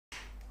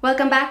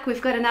Welcome back.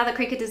 We've got another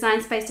Cricut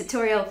Design Space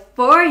tutorial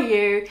for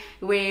you.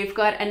 We've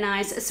got a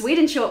nice sweet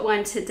and short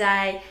one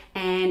today,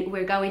 and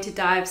we're going to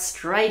dive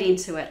straight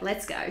into it.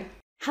 Let's go.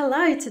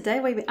 Hello, today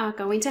we are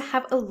going to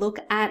have a look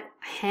at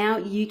how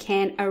you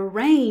can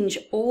arrange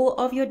all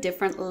of your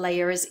different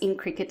layers in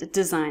Cricut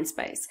Design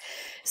Space.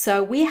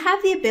 So we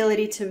have the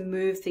ability to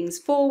move things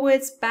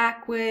forwards,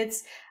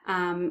 backwards,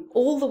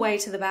 all the way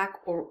to the back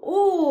or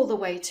all the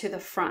way to the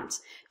front,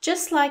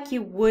 just like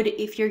you would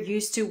if you're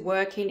used to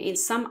working in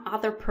some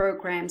other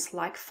programs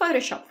like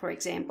Photoshop, for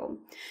example.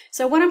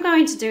 So what I'm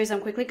going to do is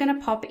I'm quickly going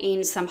to pop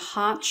in some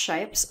heart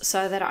shapes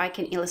so that I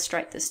can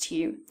illustrate this to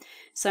you.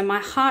 So my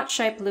heart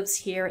shape lives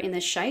here in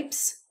the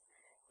shapes,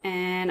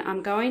 and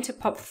I'm going to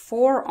pop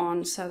 4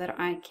 on so that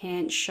I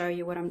can show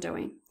you what I'm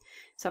doing.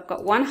 So I've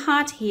got one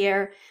heart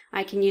here.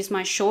 I can use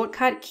my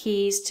shortcut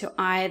keys to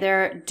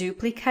either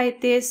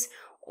duplicate this,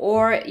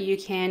 or you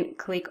can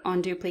click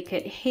on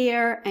duplicate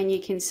here and you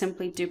can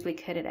simply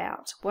duplicate it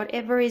out,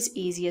 whatever is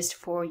easiest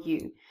for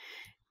you.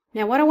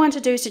 Now what I want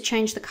to do is to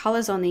change the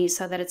colors on these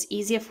so that it's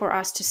easier for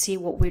us to see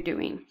what we're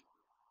doing.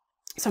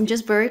 So I'm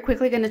just very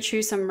quickly going to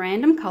choose some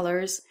random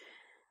colors,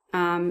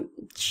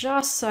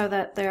 just so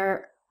that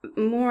they're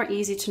more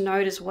easy to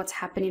notice what's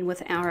happening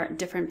with our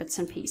different bits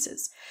and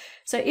pieces.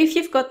 So if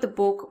you've got the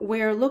book,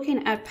 we're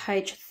looking at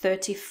page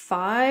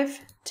 35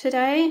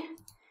 today,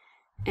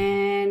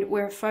 and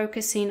we're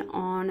focusing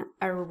on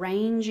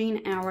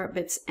arranging our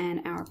bits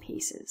and our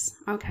pieces.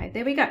 Okay,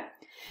 there we go.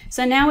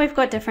 So now we've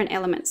got different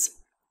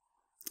elements.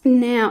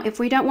 Now, if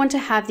we don't want to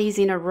have these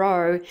in a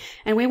row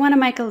and we want to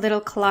make a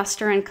little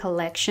cluster and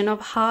collection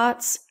of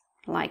hearts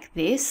like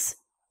this,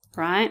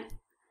 right?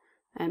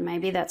 And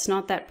maybe that's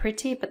not that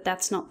pretty, but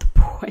that's not the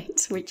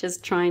point. We're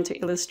just trying to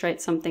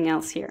illustrate something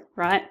else here,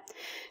 right?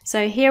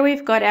 So here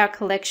we've got our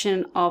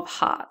collection of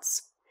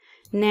hearts.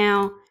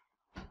 Now,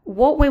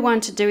 what we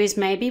want to do is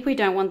maybe we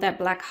don't want that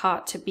black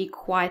heart to be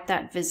quite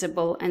that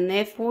visible, and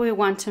therefore we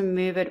want to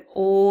move it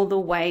all the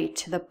way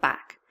to the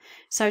back.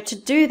 So to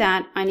do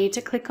that, I need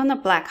to click on the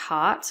black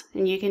heart,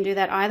 and you can do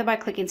that either by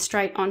clicking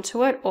straight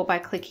onto it or by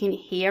clicking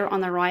here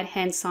on the right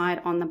hand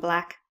side on the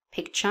black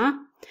picture.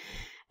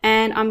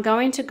 And I'm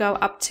going to go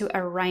up to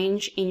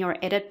Arrange in your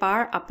edit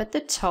bar up at the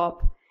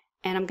top,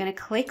 and I'm going to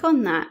click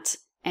on that,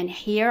 and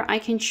here I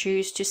can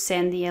choose to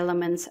send the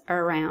elements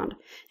around.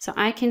 So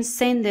I can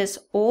send this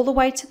all the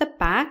way to the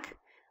back,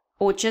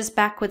 or just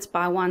backwards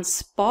by one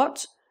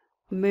spot,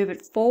 move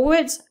it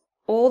forwards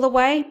all the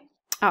way,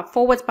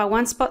 forwards by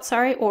one spot,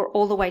 sorry, or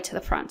all the way to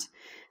the front.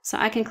 So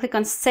I can click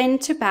on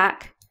Send to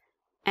Back,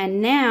 and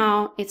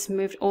now it's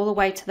moved all the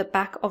way to the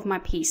back of my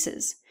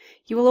pieces.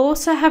 You will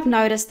also have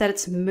noticed that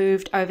it's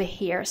moved over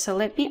here. So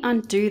let me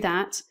undo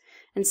that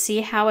and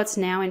see how it's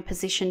now in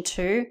position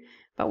 2.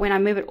 But when I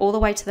move it all the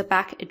way to the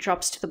back, it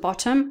drops to the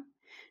bottom.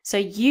 So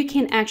you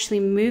can actually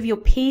move your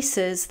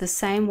pieces the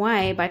same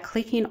way by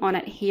clicking on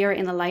it here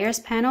in the Layers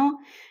panel,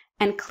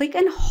 and click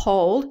and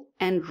hold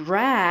and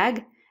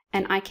drag,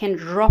 and I can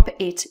drop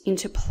it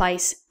into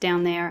place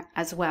down there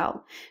as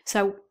well.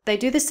 So they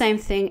do the same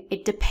thing.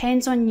 It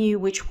depends on you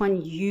which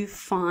one you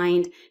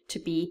find to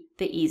be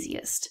the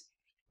easiest.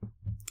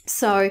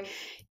 So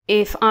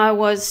if I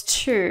was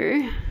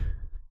to,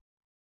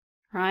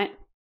 right,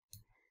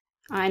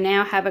 I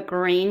now have a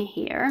green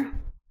here.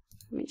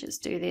 Let me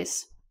just do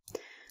this.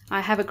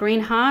 I have a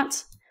green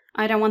heart.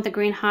 I don't want the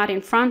green heart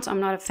in front.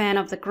 I'm not a fan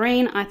of the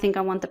green. I think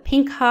I want the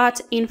pink heart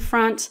in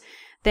front.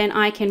 Then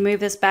I can move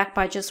this back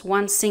by just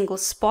one single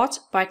spot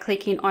by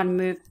clicking on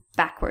Move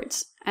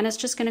Backwards. And it's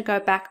just going to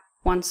go back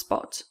one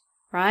spot,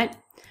 right?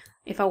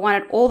 If I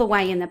want it all the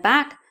way in the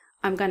back,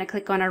 I'm going to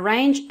click on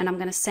Arrange, and I'm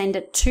going to send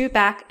it to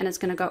back, and it's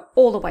going to go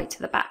all the way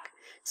to the back.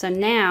 So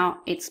now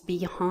it's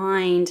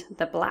behind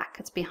the black.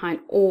 It's behind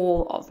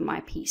all of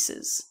my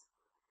pieces.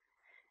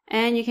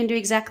 And you can do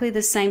exactly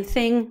the same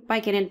thing by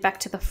getting back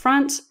to the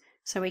front.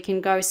 So we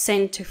can go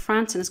Send to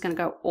Front, and it's going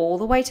to go all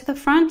the way to the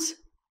front.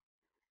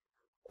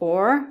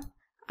 Or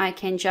I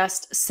can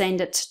just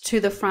send it to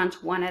the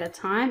front one at a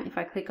time. If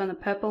I click on the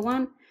purple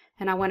one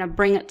and I want to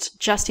bring it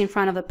just in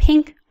front of the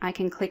pink, I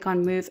can click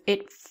on Move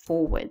It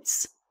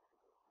Forwards.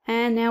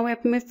 And now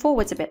we've moved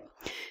forwards a bit.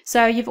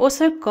 So you've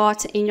also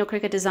got in your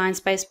Cricut Design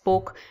Space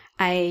book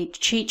a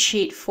cheat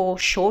sheet for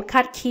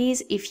shortcut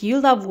keys. If you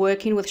love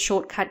working with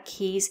shortcut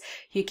keys,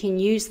 you can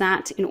use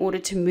that in order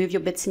to move your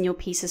bits and your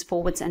pieces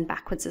forwards and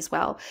backwards as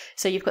well.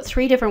 So you've got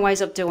 3 different ways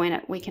of doing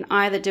it. We can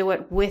either do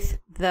it with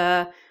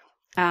the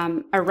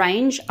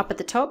Arrange up at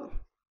the top,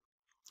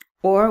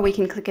 or we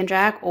can click and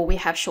drag, or we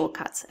have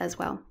shortcuts as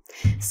well.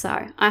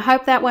 So I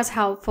hope that was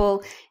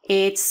helpful.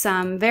 It's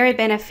very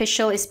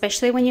beneficial,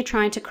 especially when you're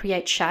trying to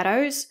create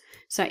shadows.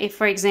 So if,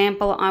 for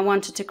example, I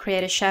wanted to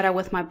create a shadow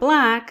with my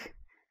black,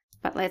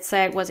 but let's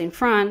say it was in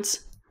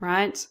front,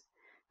 right?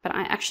 But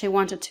I actually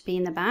want it to be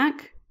in the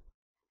back.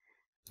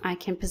 I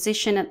can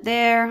position it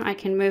there. I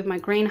can move my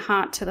green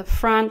heart to the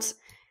front,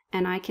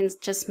 and I can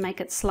just make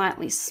it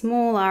slightly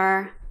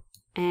smaller,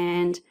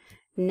 and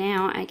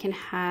now I can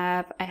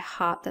have a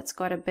heart that's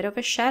got a bit of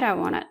a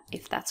shadow on it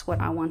if that's what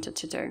I wanted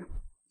to do.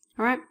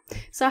 All right,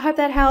 so I hope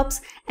that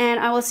helps, and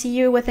I will see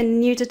you with a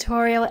new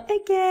tutorial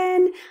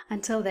again.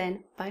 Until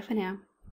then, bye for now.